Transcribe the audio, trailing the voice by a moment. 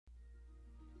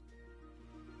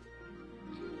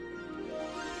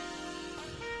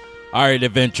All right,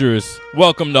 adventurers,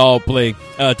 welcome to All Play.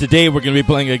 Today we're going to be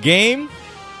playing a game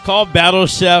called Battle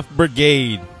Chef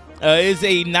Brigade. It's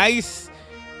a nice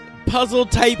puzzle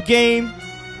type game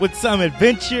with some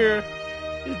adventure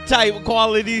type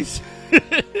qualities.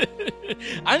 I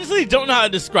honestly don't know how to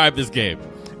describe this game.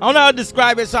 I don't know how to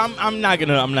describe it, so I'm not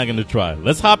gonna try.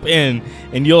 Let's hop in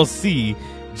and you'll see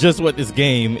just what this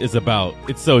game is about.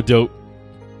 It's so dope.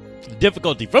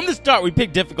 Difficulty. From the start, we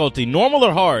picked difficulty, normal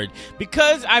or hard,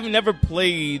 because I've never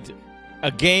played a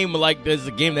game like this,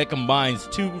 a game that combines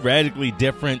two radically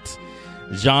different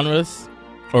genres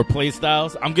or play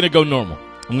styles. I'm going to go normal.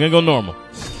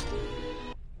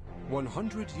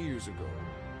 100 years ago,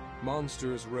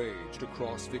 monsters raged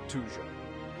across Victusia.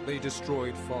 They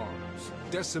destroyed farms,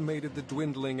 decimated the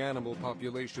dwindling animal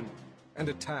population, and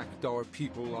attacked our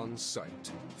people on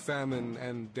sight. Famine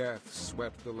and death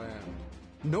swept the land.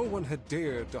 No one had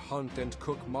dared to hunt and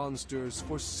cook monsters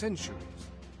for centuries,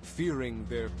 fearing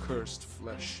their cursed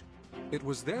flesh. It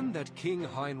was then that King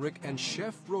Heinrich and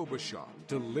Chef Robichaud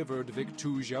delivered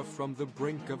Victusia from the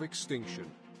brink of extinction.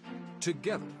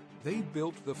 Together, they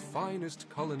built the finest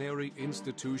culinary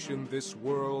institution this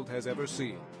world has ever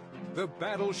seen, the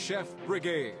Battle Chef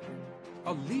Brigade,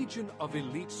 a legion of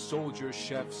elite soldier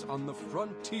chefs on the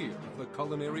frontier of the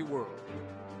culinary world.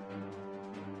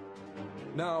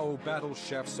 Now, battle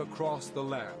chefs across the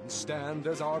land stand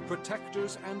as our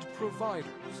protectors and providers,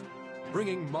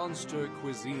 bringing monster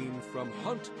cuisine from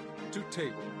hunt to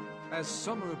table. As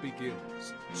summer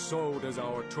begins, so does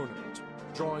our tournament,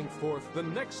 drawing forth the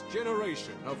next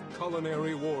generation of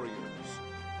culinary warriors.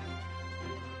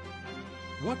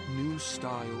 What new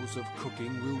styles of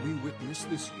cooking will we witness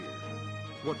this year?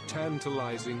 What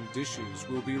tantalizing dishes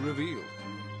will be revealed?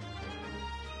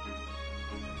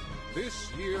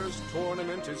 This year's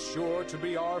tournament is sure to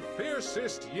be our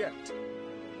fiercest yet.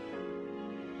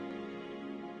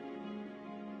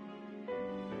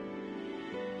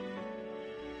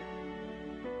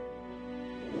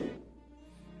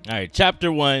 All right,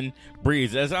 Chapter 1,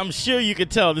 Breeze. As I'm sure you can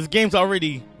tell, this game's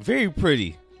already very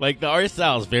pretty. Like, the art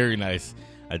style is very nice.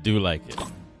 I do like it.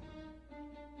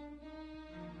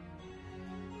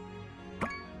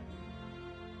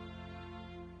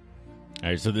 All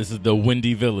right, so this is the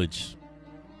Windy Village.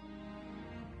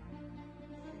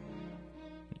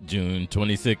 June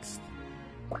 26th.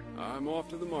 I'm off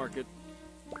to the market.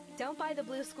 Don't buy the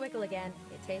blue squiggle again.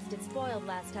 It tasted spoiled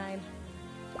last time.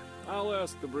 I'll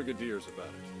ask the brigadiers about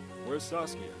it. Where's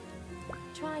Saskia?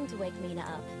 Trying to wake Mina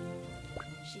up.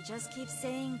 She just keeps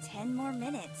saying 10 more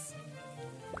minutes.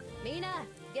 Mina,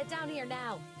 get down here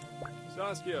now.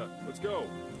 Saskia, let's go.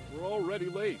 We're already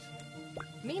late.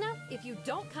 Mina, if you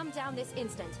don't come down this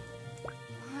instant.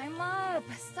 I'm up.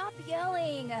 Stop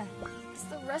yelling. Is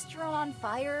the restaurant on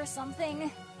fire or something?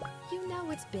 You know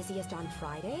it's busiest on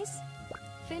Fridays.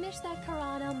 Finish that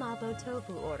Carano Mabo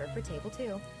Tofu order for table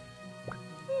 2.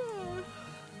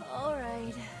 All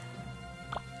right.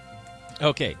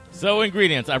 Okay, so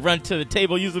ingredients. I run to the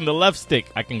table using the left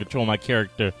stick. I can control my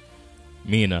character,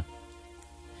 Mina.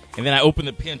 And then I open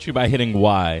the pantry by hitting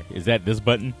Y. Is that this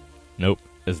button? Nope,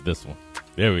 it's this one.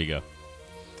 There we go.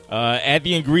 Add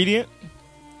the ingredient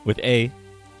with A. And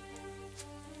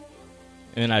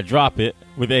then I drop it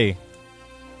with A.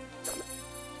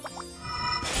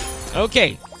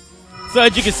 Okay. So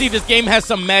as you can see, this game has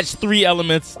some match 3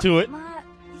 elements to it. Ma,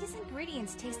 these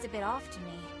ingredients taste a bit off to me.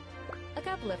 A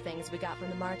couple of things we got from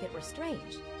the market were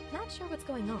strange. Not sure what's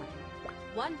going on.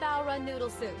 1 bao run noodle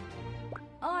soup.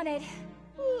 On it.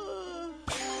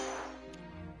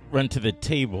 Run to the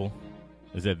table.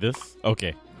 Is that this?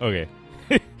 Okay.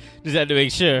 Just had to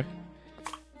make sure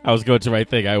I was going to the right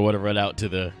thing. I want to run out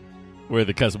to where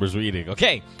the customers were eating.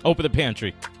 Okay, open the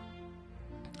pantry.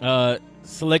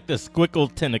 Select the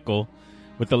squiggle tentacle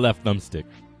with the left thumbstick.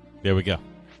 There we go.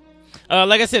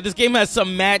 Like I said, this game has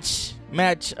some match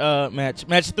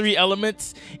 3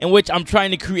 elements in which I'm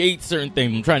trying to create certain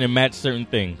things. I'm trying to match certain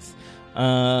things.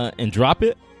 And drop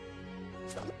it.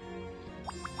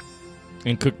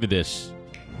 And cook the dish.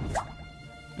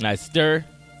 And I stir.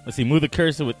 Let's see, move the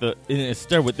cursor with and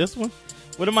stir with this one.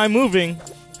 What am I moving?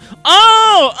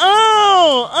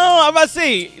 Oh, I'm about to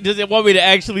say, does it want me to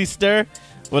actually stir?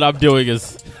 What I'm doing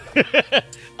is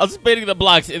I'm spinning the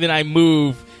blocks and then I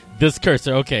move this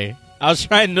cursor. Okay. I was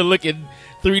trying to look in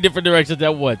 3 different directions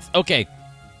at once. Okay.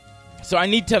 So I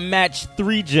need to match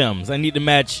 3 gems. I need to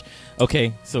match.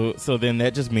 Okay. So then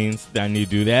that just means that I need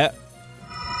to do that.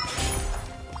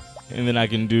 And then I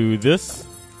can do this.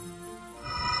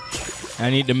 I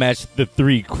need to match the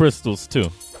 3 crystals too.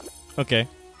 Okay.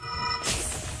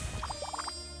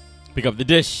 Pick up the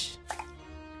dish.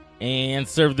 And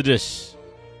serve the dish.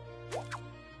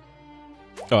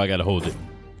 Oh, I gotta hold it.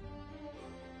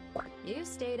 You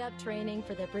stayed up training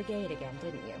for the brigade again,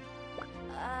 didn't you?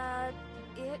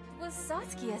 It was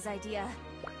Saskia's idea.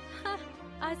 Huh,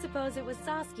 I suppose it was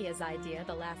Saskia's idea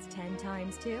the last 10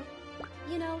 times, too.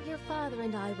 You know, your father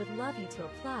and I would love you to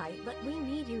apply, but we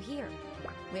need you here.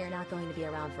 We're not going to be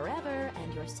around forever,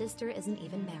 and your sister isn't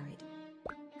even married.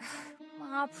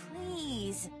 Ma,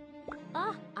 please.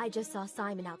 Ah, I just saw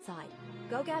Simon outside.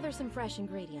 Go gather some fresh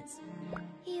ingredients.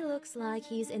 He looks like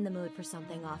he's in the mood for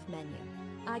something off-menu.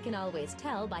 I can always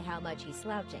tell by how much he's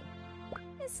slouching.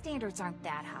 His standards aren't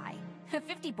that high. A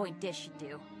 50-point dish should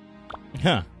do.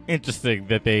 Huh. Interesting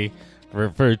that they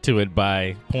refer to it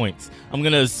by points. I'm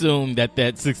going to assume that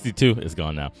 62 is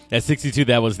gone now. That 62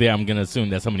 that was there, I'm going to assume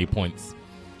that's how many points.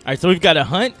 All right, so we've got a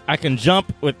hunt. I can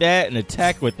jump with that and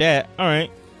attack with that. All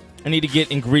right. I need to get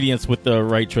ingredients with the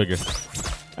right trigger.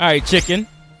 All right, chicken.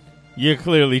 You're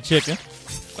clearly chicken.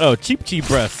 Oh, cheap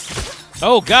breast.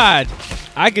 Oh, God.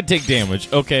 I could take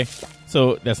damage. Okay.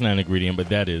 So that's not an ingredient, but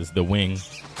that is the wing.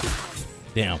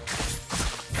 Damn.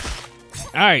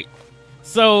 All right.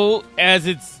 So as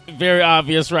it's very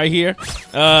obvious right here,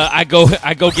 I go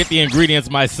get the ingredients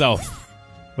myself.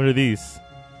 What are these?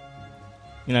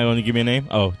 You're not going to give me a name?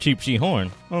 Oh, cheap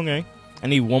horn. Okay. I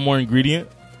need one more ingredient.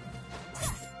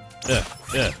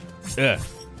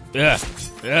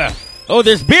 Oh,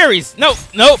 there's berries. Nope.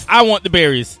 I want the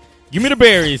berries. Give me the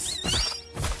berries.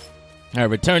 All right,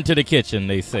 return to the kitchen,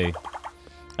 they say.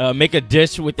 Make a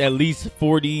dish with at least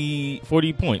 40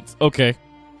 points. Okay.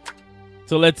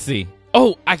 So let's see.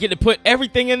 Oh, I get to put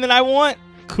everything in that I want?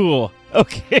 Cool.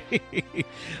 Okay.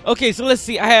 Okay, so let's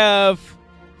see. So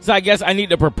I guess I need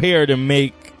to prepare to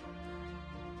make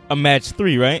a match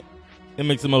 3, right? It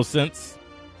makes the most sense.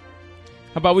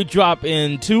 How about we drop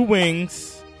in 2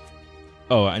 wings?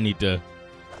 Oh, I need to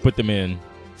put them in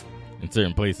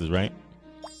certain places, right?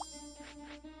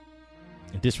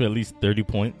 A dish for at least 30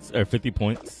 points or 50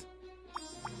 points.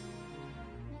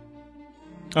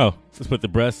 Oh, let's put the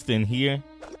breast in here.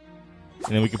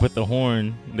 And then we can put the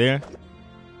horn there.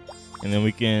 And then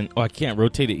we can... Oh, I can't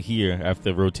rotate it here. I have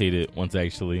to rotate it once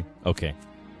actually. Okay.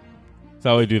 So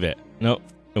how do I do that? Nope.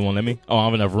 It won't let me? Oh, I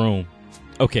have enough room.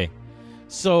 Okay.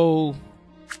 So...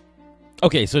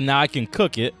 Okay, so now I can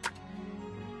cook it.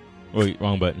 Wait,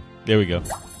 wrong button. There we go. All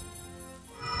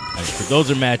right, so those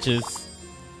are matches.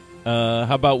 How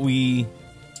about we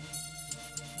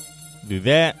do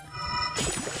that?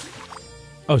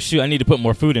 Oh, shoot. I need to put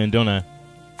more food in, don't I?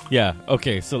 Yeah.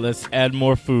 Okay, so let's add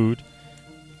more food.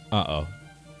 Uh-oh.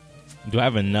 Do I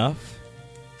have enough?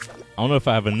 I don't know if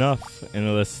I have enough. And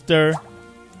then let's stir.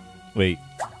 Wait.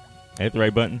 I hit the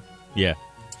right button? Yeah.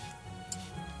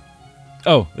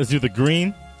 Oh, let's do the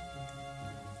green.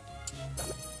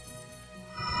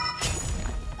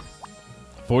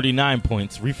 $49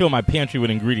 points. Refill my pantry with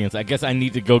ingredients. I guess I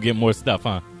need to go get more stuff,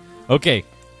 huh? Okay.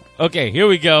 Okay, here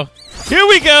we go. Here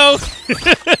we go!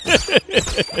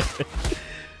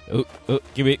 Oh,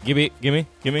 give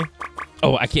me.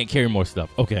 Oh, I can't carry more stuff.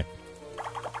 Okay.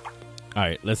 All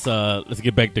right, let's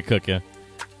get back to cooking.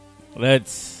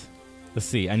 Let's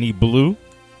see. I need blue.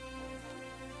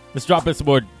 Let's drop in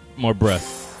some more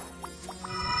breasts.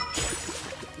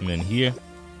 And then here.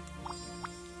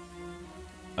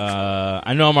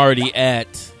 I know I'm already at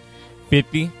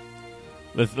 50.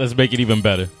 Let's make it even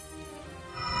better.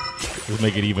 Let's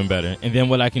make it even better. And then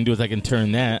what I can do is I can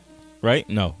turn that, right?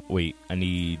 No, wait. I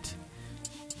need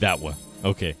that one.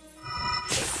 Okay.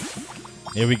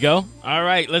 Here we go. All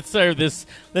right, let's serve this.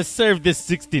 Let's serve this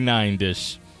 69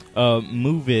 dish.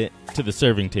 Move it to the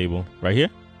serving table right here.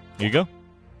 Here you go.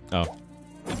 Oh.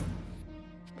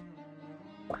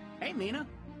 Hey, Mina.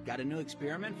 Got a new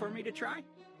experiment for me to try?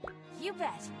 You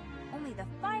bet. Only the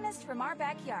finest from our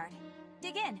backyard.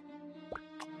 Dig in.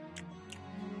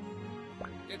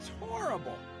 It's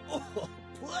horrible. Oh,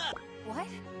 bleh. What?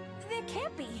 There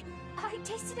can't be. I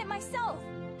tasted it myself.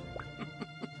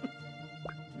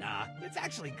 Nah, it's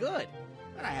actually good.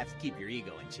 But I have to keep your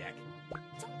ego in check.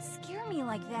 Don't scare me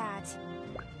like that.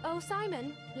 Oh,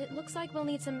 Simon, it looks like we'll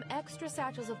need some extra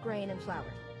satchels of grain and flour.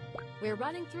 We're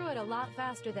running through it a lot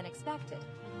faster than expected.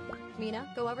 Mina,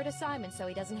 go over to Simon so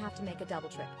he doesn't have to make a double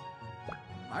trip.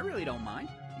 I really don't mind.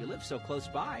 You live so close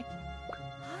by.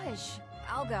 Hush.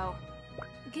 I'll go.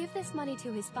 Give this money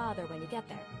to his father when you get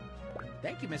there.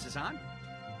 Thank you, Mrs. Han.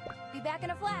 Be back in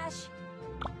a flash.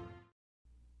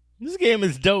 This game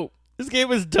is dope. This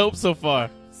game is dope so far.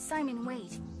 Simon,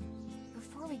 wait.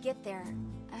 Before we get there,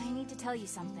 I need to tell you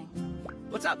something.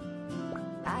 What's up?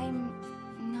 I'm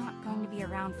not going to be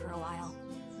around for a while.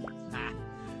 Ah,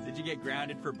 did you get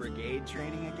grounded for brigade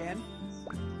training again?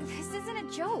 This isn't a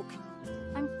joke.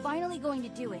 I'm finally going to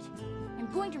do it. I'm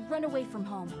going to run away from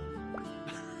home.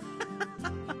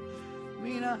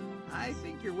 Mina, I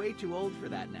think you're way too old for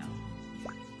that now.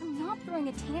 I'm not throwing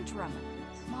a tantrum.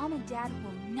 Mom and Dad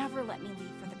will never let me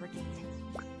leave for the brigade.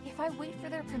 If I wait for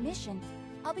their permission,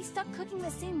 I'll be stuck cooking the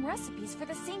same recipes for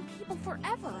the same people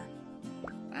forever.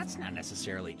 That's not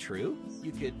necessarily true.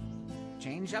 You could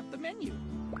change up the menu.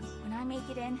 When I make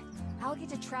it in, I'll get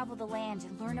to travel the land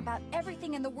and learn about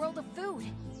everything in the world of food.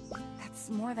 That's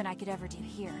more than I could ever do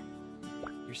here.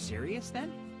 You're serious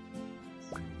then?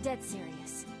 Dead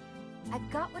serious.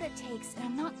 I've got what it takes, and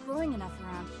I'm not growing enough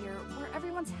around here where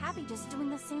everyone's happy just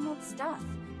doing the same old stuff.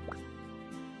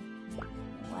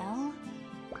 Well...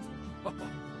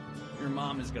 Your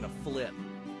mom is gonna flip.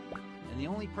 And the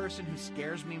only person who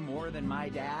scares me more than my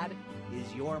dad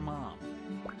is your mom.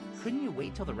 Couldn't you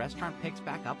wait till the restaurant picks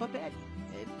back up a bit?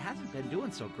 It hasn't been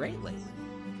doing so great lately.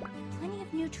 Plenty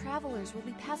of new travelers will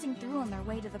be passing through on their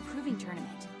way to the proving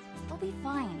tournament. They'll be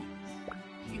fine.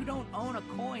 You don't own a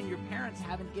coin your parents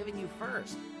haven't given you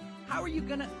first. How are you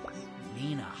gonna...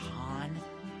 Mina Han,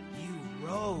 you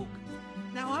rogue.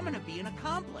 Now I'm gonna be an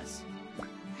accomplice.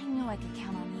 I knew I could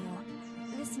count on you.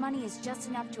 This money is just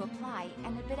enough to apply,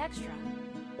 and a bit extra.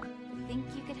 Think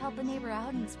you could help a neighbor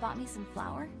out and spot me some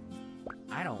flour?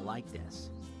 I don't like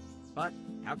this. But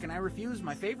how can I refuse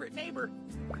my favorite neighbor?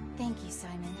 Thank you,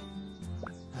 Simon.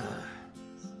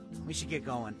 We should get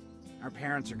going. Our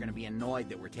parents are going to be annoyed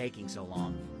that we're taking so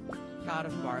long. God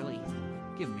of barley,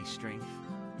 give me strength.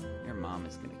 Your mom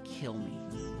is going to kill me.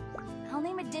 I'll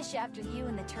name a dish after you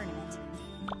in the tournament.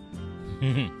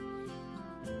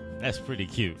 That's pretty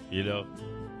cute, you know?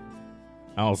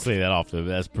 I don't say that often, but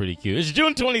that's pretty cute. It's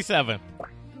June 27th.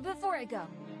 Before I go,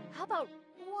 how about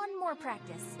one more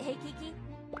practice, hey Kiki?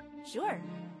 Sure.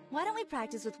 Why don't we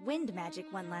practice with wind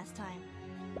magic one last time?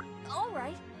 All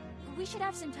right. We should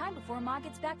have some time before Ma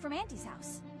gets back from Auntie's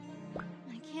house.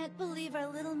 I can't believe our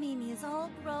little Mimi is all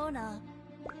grown up.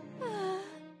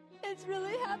 It's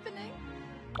really happening.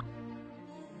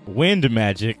 Wind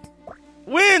magic.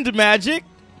 Wind magic!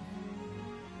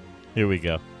 Here we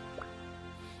go.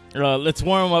 Let's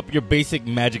warm up your basic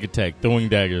magic attack, throwing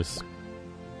daggers.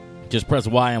 Just press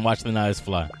Y and watch the knives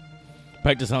fly.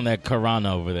 Practice on that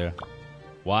Karana over there.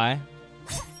 Y?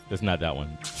 That's not that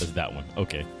one. That's that one.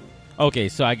 Okay. Okay,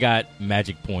 so I got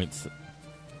magic points.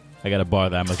 I got a bar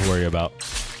that I must worry about.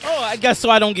 Oh, I guess so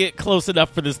I don't get close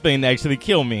enough for this thing to actually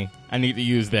kill me. I need to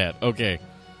use that. Okay.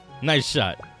 Nice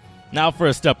shot. Now for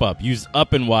a step up. Use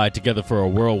up and Y together for a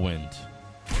whirlwind.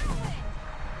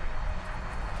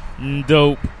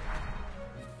 Dope.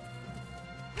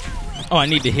 Oh, I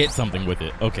need to hit something with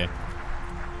it. Okay.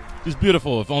 It's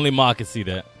beautiful. If only Ma could see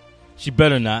that. She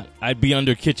better not. I'd be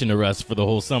under kitchen arrest for the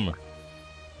whole summer.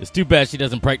 It's too bad she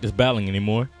doesn't practice battling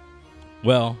anymore.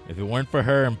 Well, if it weren't for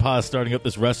her and Pa starting up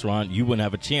this restaurant, you wouldn't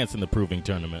have a chance in the proving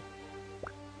tournament.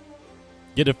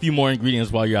 Get a few more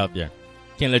ingredients while you're out there.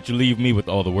 Can't let you leave me with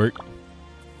all the work.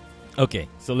 Okay,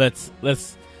 so let's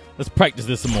practice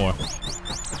this some more.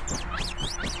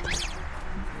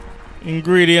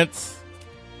 Ingredients.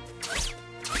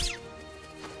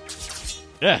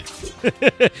 Yeah.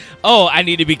 Oh, I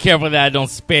need to be careful that I don't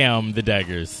spam the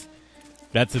daggers.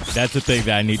 That's a thing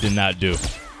that I need to not do.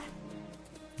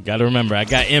 Gotta remember, I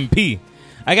got MP.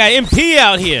 I got MP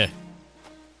out here.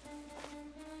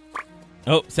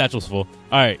 Oh, satchel's full.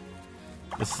 All right,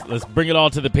 let's bring it all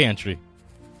to the pantry.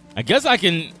 I guess I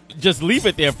can just leave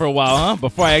it there for a while, huh?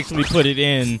 Before I actually put it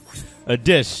in a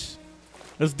dish.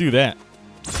 Let's do that.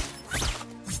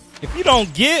 If you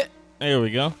don't get, there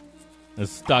we go.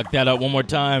 Let's stock that up one more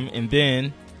time, and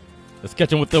then let's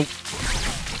catch him with the,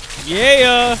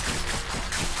 yeah.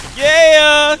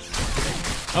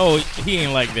 Oh, he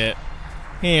ain't like that.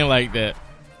 He ain't like that.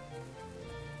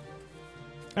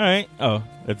 All right. Oh,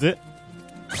 that's it.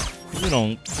 You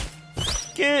don't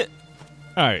get.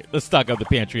 All right. Let's stock up the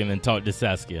pantry and then talk to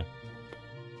Saskia.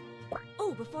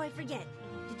 Oh, before I forget,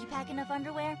 did you pack enough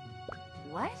underwear?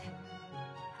 What?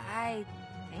 I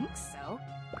think so.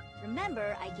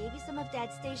 Remember, I gave you some of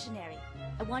Dad's stationery.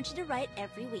 I want you to write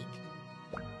every week.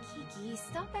 Kiki,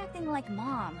 stop acting like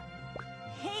Mom.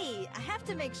 Hey, I have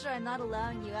to make sure I'm not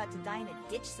allowing you out to die in a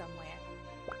ditch somewhere.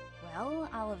 Well,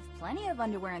 I'll have plenty of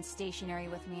underwear and stationery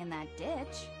with me in that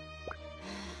ditch.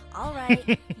 All right,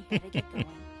 you better get going.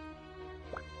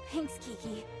 Thanks,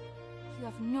 Kiki. You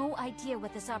have no idea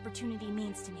what this opportunity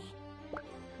means to me.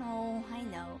 Oh, I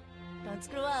know. Don't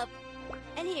screw up.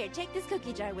 And here, take this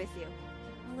cookie jar with you.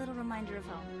 A little reminder of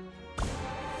home.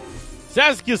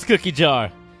 Saskia's cookie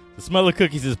jar. The smell of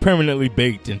cookies is permanently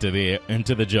baked into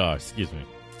the jar. Excuse me.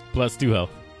 Plus 2 health.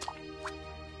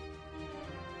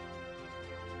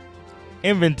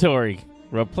 Inventory.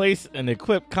 Replace an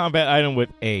equipped combat item with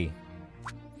A.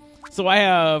 So I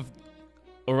have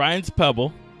Orion's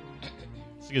Pebble.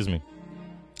 Excuse me.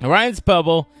 Orion's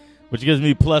Pebble, which gives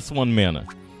me +1 mana.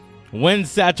 Wind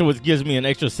Satchel, which gives me an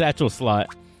extra satchel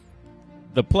slot.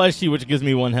 The Plushie, which gives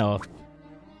me 1 health.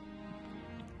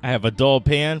 I have a Dull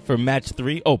Pan for match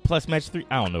 3. Oh, plus match 3?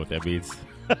 I don't know what that means.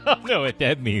 I don't know what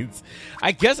that means.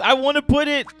 I guess I want to put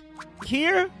it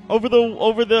here over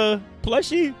the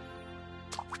Plushie.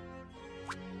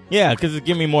 Yeah, because it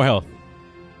gives me more health.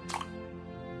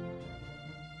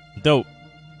 Dope.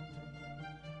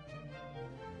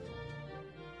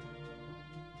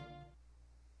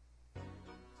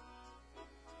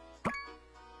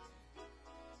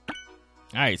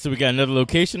 Alright, so we got another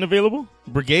location available.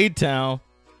 Brigade Town.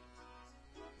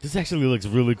 This actually looks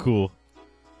really cool.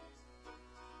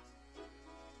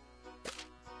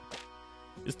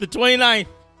 It's the 29th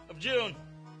of June.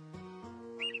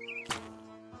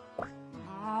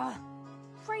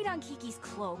 Preyed on Kiki's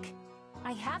cloak.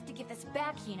 I have to get this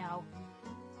back, you know.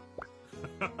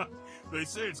 They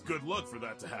say it's good luck for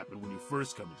that to happen when you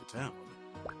first come into town.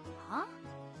 Huh?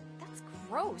 That's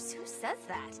gross. Who says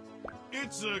that?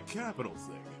 It's a capital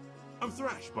thing. I'm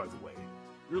Thrash, by the way.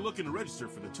 You're looking to register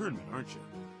for the tournament, aren't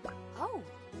you? Oh,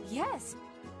 yes.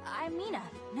 I'm Mina.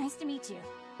 Nice to meet you.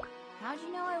 How'd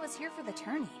you know I was here for the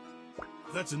tourney?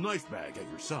 That's a knife bag at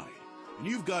your side, and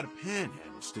you've got a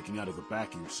panhandle sticking out of the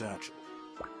back of your satchel.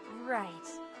 Right.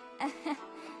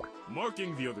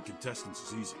 Marking the other contestants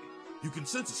is easy. You can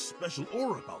sense a special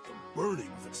aura about them, burning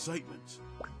with excitement.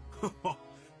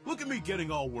 Look at me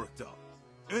getting all worked up.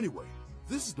 Anyway,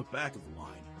 this is the back of the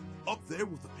line. Up there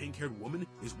with the pink-haired woman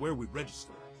is where we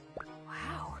register.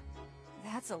 Wow.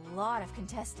 That's a lot of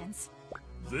contestants.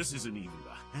 This isn't even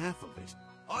the half of it.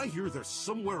 I hear there's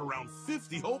somewhere around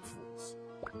 50 hopefuls.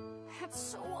 That's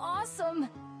so awesome.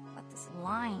 But this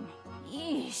line,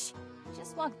 yeesh.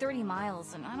 Just walked 30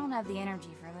 miles and I don't have the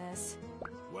energy for this.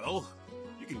 Well,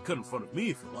 you can cut in front of me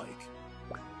if you like.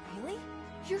 Really?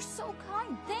 You're so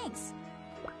kind, thanks.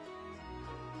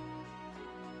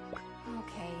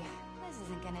 Okay, this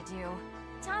isn't gonna do.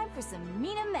 Time for some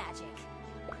Mina magic.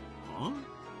 Huh?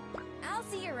 I'll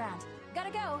see you around.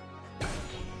 Gotta go.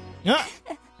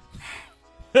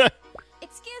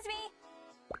 Excuse me.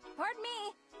 Pardon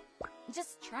me.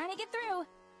 Just trying to get through.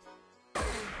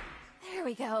 There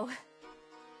we go.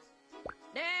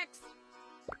 Next!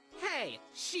 Hey,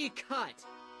 she cut!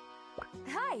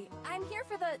 Hi, I'm here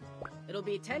for the... It'll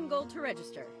be 10 gold to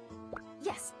register.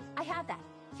 Yes, I have that.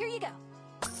 Here you go.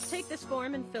 Take this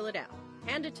form and fill it out.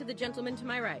 Hand it to the gentleman to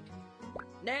my right.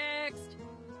 Next!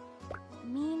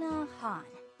 Mina Han.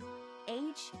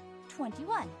 Age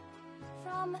 21.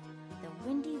 From the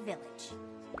Windy Village.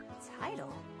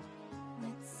 Title?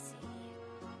 Let's see.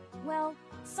 Well,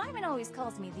 Simon always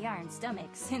calls me the Iron Stomach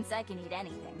since I can eat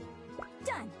anything.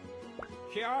 Done.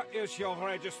 Here is your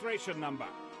registration number.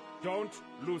 Don't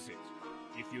lose it.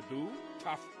 If you do,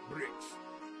 tough bricks.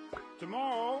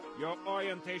 Tomorrow, your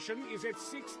orientation is at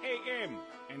 6 a.m.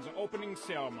 and the opening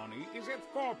ceremony is at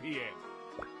 4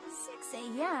 p.m. 6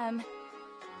 a.m.?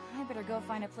 I better go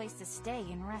find a place to stay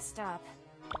and rest up.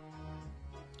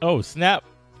 Oh, snap.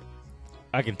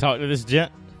 I can talk to this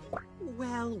gent.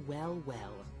 Well, well,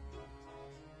 well.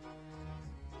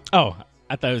 Oh,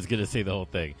 I thought I was going to say the whole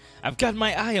thing. I've got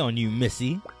my eye on you,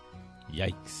 Missy.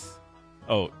 Yikes.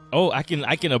 Oh, I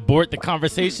can abort the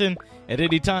conversation at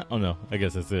any time? Oh, no. I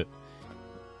guess that's it.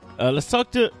 Let's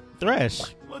talk to Thrash.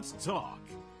 Let's talk.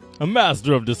 A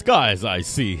master of disguise, I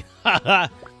see.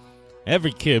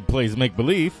 Every kid plays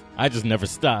make-believe. I just never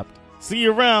stopped. See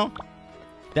you around.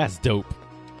 That's dope.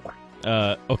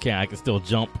 Okay, I can still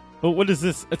jump. Oh, what is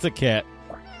this? It's a cat.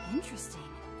 Interesting.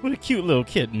 What a cute little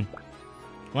kitten.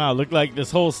 Wow, look like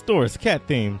this whole store is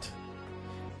cat-themed.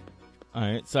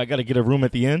 Alright, so I gotta get a room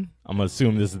at the inn? I'm gonna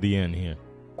assume this is the inn here.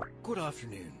 Good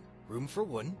afternoon. Room for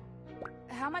one.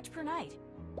 How much per night?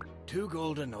 2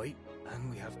 gold a night,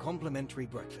 and we have complimentary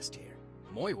breakfast here.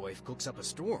 My wife cooks up a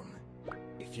storm.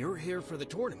 If you're here for the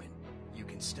tournament, you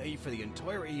can stay for the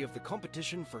entirety of the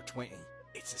competition for 20.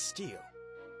 It's a steal.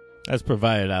 That's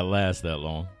provided I last that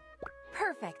long.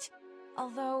 Perfect.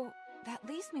 Although, that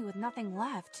leaves me with nothing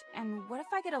left. And what if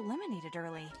I get eliminated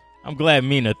early? I'm glad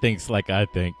Mina thinks like I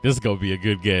think. This is gonna be a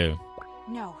good game.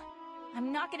 No,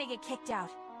 I'm not gonna get kicked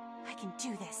out. I can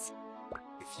do this.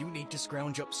 If you need to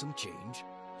scrounge up some change,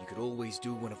 you could always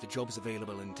do one of the jobs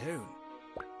available in town.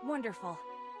 Wonderful.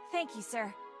 Thank you,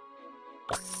 sir.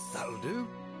 That'll do.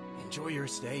 Enjoy your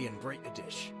stay and break the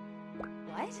dish.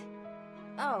 What?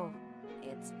 Oh,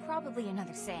 it's probably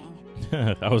another saying.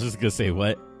 I was just gonna say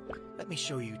what? Let me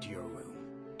show you to your room.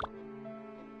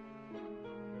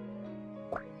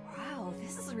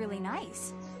 This is really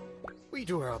nice. We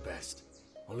do our best.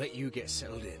 I'll let you get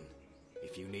settled in.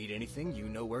 If you need anything, you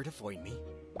know where to find me.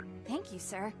 Thank you,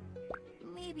 sir.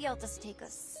 Maybe I'll just take a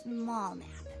small nap.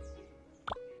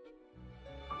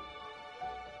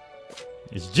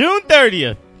 It's June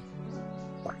 30th.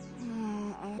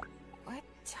 What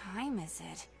time is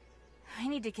it? I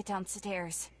need to get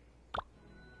downstairs.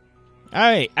 All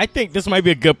right, I think this might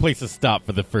be a good place to stop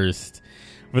for the first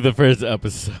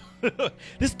episode.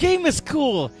 This game is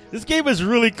cool. This game is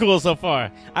really cool so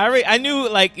far. I knew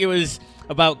like it was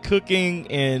about cooking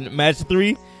in match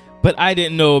 3, but I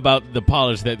didn't know about the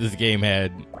polish that this game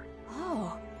had.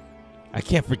 Oh. I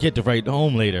can't forget to write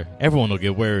home later. Everyone will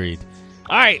get worried.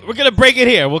 All right, we're gonna break it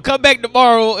here. We'll come back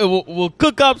tomorrow and we'll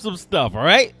cook up some stuff. All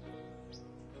right.